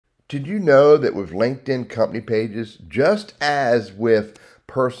Did you know that with LinkedIn company pages, just as with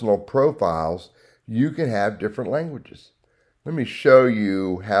personal profiles, you can have different languages? Let me show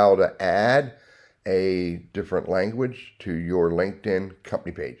you how to add a different language to your LinkedIn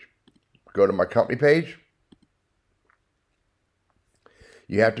company page. Go to my company page.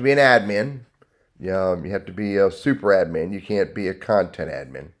 You have to be an admin. You have to be a super admin. You can't be a content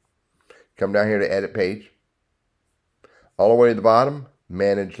admin. Come down here to edit page. All the way to the bottom,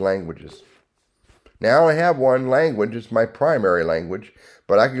 manage languages. Now I only have one language. It's my primary language.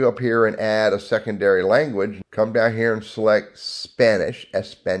 But I can go up here and add a secondary language. Come down here and select Spanish,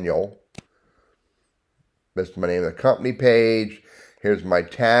 Espanol. That's my name of the company page. Here's my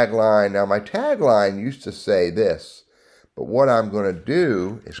tagline. Now my tagline used to say this. But what I'm going to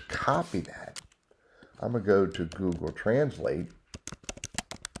do is copy that. I'm going to go to Google Translate.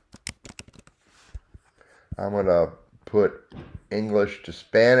 I'm going to put English to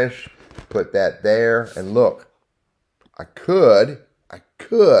Spanish, put that there, and look, I could,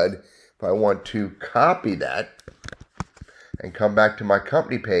 if I want to, copy that and come back to my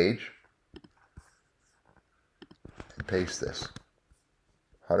company page and paste this.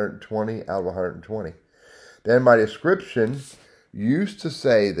 120 out of 120. Then my description used to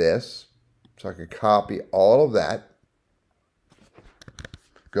say this, so I could copy all of that,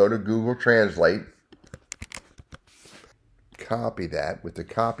 go to Google Translate, copy that with the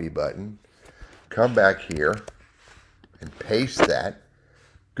copy button, come back here and paste that.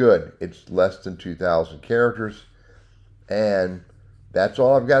 Good, it's less than 2,000 characters, and that's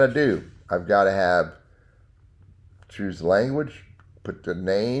all I've got to do. I've got to choose the language, put the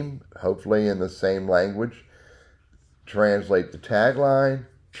name, hopefully in the same language, translate the tagline,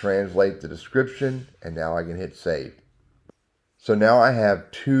 translate the description, and now I can hit save. So now I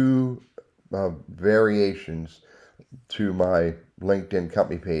have two variations to my LinkedIn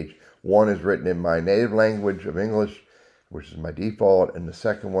company page. One is written in my native language of English, which is my default, and the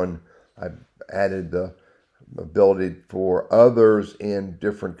second one I've added the ability for others in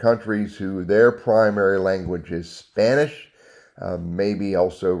different countries who their primary language is Spanish, maybe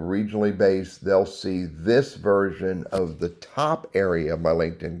also regionally based. They'll see this version of the top area of my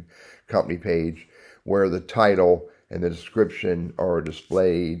LinkedIn company page where the title and the description are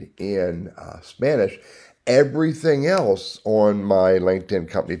displayed in Spanish. Everything else on my LinkedIn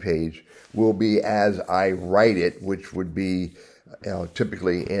company page will be as I write it, which would be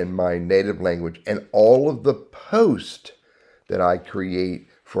typically in my native language. And all of the posts that I create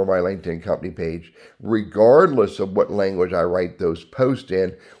for my LinkedIn company page, regardless of what language I write those posts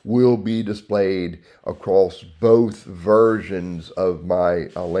in, will be displayed across both versions of my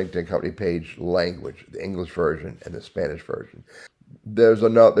LinkedIn company page language, the English version and the Spanish version. There's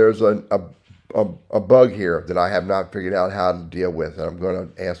a bug here that I have not figured out how to deal with, and I'm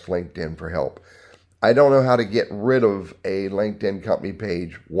going to ask LinkedIn for help. I don't know how to get rid of a LinkedIn company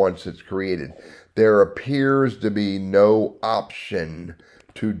page once it's created. There appears to be no option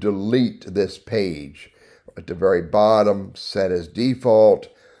to delete this page. At the very bottom, set as default,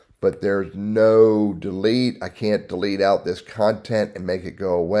 but there's no delete. I can't delete out this content and make it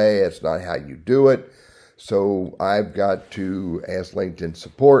go away. That's not how you do it. So I've got to ask LinkedIn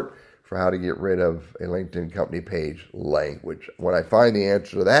support for how to get rid of a LinkedIn company page language. When I find the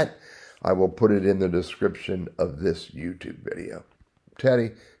answer to that, I will put it in the description of this YouTube video.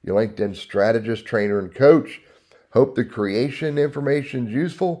 Teddy, your LinkedIn strategist, trainer, and coach. Hope the creation information is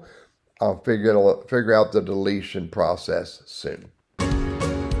useful. I'll figure out the deletion process soon.